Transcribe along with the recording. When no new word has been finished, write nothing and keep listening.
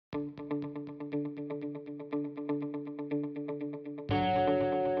My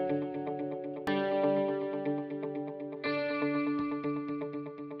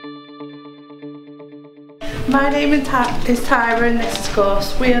name is Tyra and this is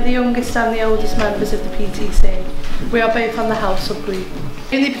Gus. We are the youngest and the oldest members of the PTC. We are both on the health subgroup.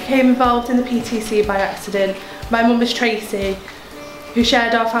 I only became involved in the PTC by accident. My mum is Tracy, who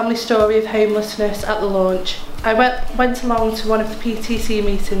shared our family story of homelessness at the launch. I went along to one of the PTC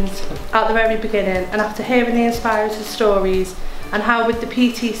meetings at the very beginning, and after hearing the inspiring stories and how with the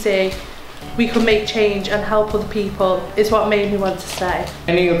PTC we could make change and help other people is what made me want to stay.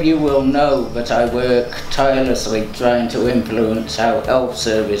 Many of you will know that I work tirelessly trying to influence how health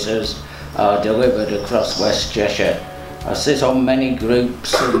services are delivered across West Cheshire. I sit on many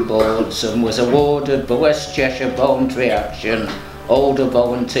groups and boards and was awarded the West Cheshire Voluntary Action Older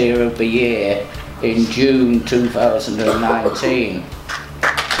Volunteer of the Year in June 2019.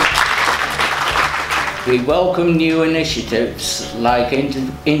 We welcome new initiatives like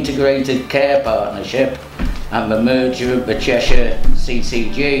Integrated Care Partnership and the merger of the Cheshire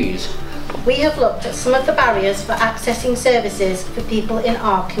CCGs. We have looked at some of the barriers for accessing services for people in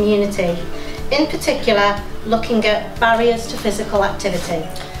our community. In particular, looking at barriers to physical activity.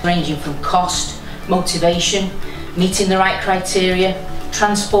 Ranging from cost, motivation, meeting the right criteria,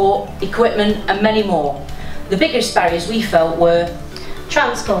 transport, equipment and many more. The biggest barriers we felt were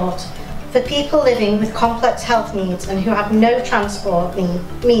transport. For people living with complex health needs and who have no transport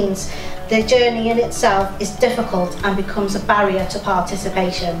means their journey in itself is difficult and becomes a barrier to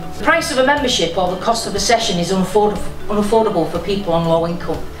participation. The price of a membership or the cost of a session is unaffordable for people on low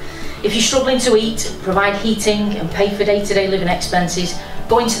income. If you're struggling to eat, provide heating and pay for day-to-day living expenses,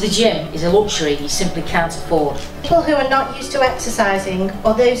 going to the gym is a luxury you simply can't afford. People who are not used to exercising,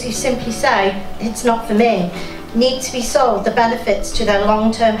 or those who simply say, "It's not for me," need to be sold the benefits to their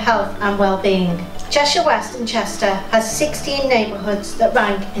long-term health and well-being. Cheshire West and Chester has 16 neighbourhoods that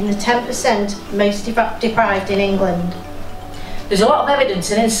rank in the 10% most deprived in England. There's a lot of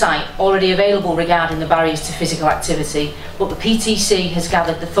evidence and insight already available regarding the barriers to physical activity, but the PTC has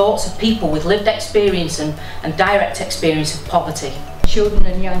gathered the thoughts of people with lived experience and direct experience of poverty. Children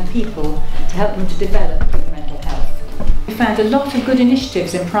and young people to help them to develop good mental health. We found a lot of good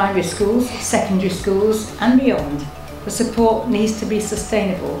initiatives in primary schools, secondary schools and beyond. The support needs to be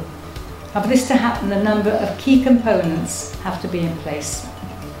sustainable. And for this to happen, a number of key components have to be in place.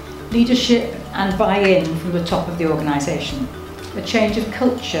 Leadership and buy-in from the top of the organisation. A change of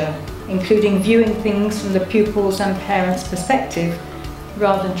culture, including viewing things from the pupils' and parents' perspective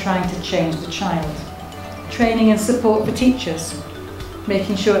rather than trying to change the child. Training and support for teachers,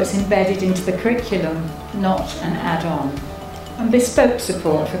 making sure it's embedded into the curriculum, not an add-on. And bespoke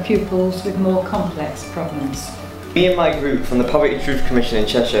support for pupils with more complex problems. Me and my group from the Poverty Truth Commission in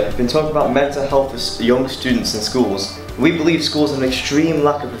Cheshire have been talking about mental health for young students in schools. We believe schools have an extreme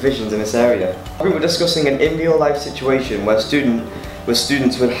lack of provisions in this area. We were discussing an in real life situation where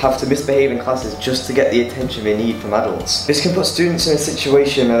students would have to misbehave in classes just to get the attention they need from adults. This can put students in a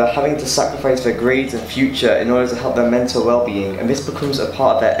situation where they're having to sacrifice their grades and future in order to help their mental well-being, and this becomes a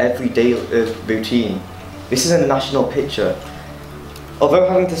part of their everyday routine. This is a national picture. Although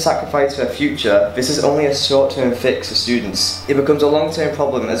having to sacrifice their future, this is only a short-term fix for students. It becomes a long-term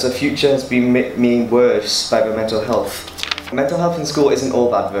problem as the future has been made worse by their mental health. Mental health in school isn't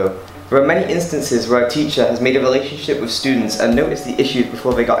all bad though. There are many instances where a teacher has made a relationship with students and noticed the issues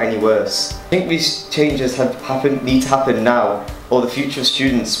before they got any worse. I think these changes need to happen now, or the future of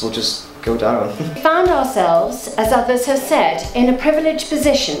students will just go down. We found ourselves, as others have said, in a privileged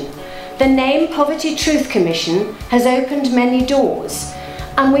position. The name Poverty Truth Commission has opened many doors,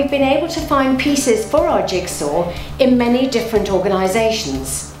 and we've been able to find pieces for our jigsaw in many different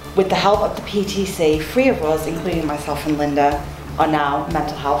organisations. With the help of the PTC, 3 of us, including myself and Linda, are now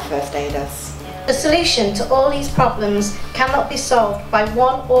mental health first aiders. The solution to all these problems cannot be solved by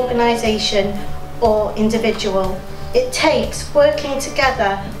one organisation or individual. It takes working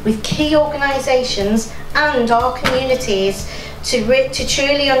together with key organisations and our communities to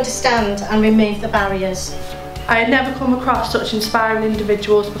truly understand and remove the barriers. I had never come across such inspiring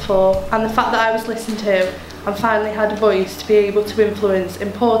individuals before, and the fact that I was listened to and finally had a voice to be able to influence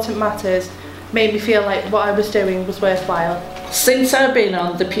important matters made me feel like what I was doing was worthwhile. Since I've been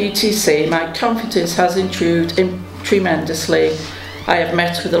on the PTC, my confidence has improved tremendously. I have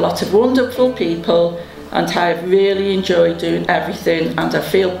met with a lot of wonderful people and I have really enjoyed doing everything, and I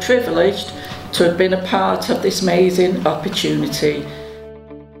feel privileged to have been a part of this amazing opportunity.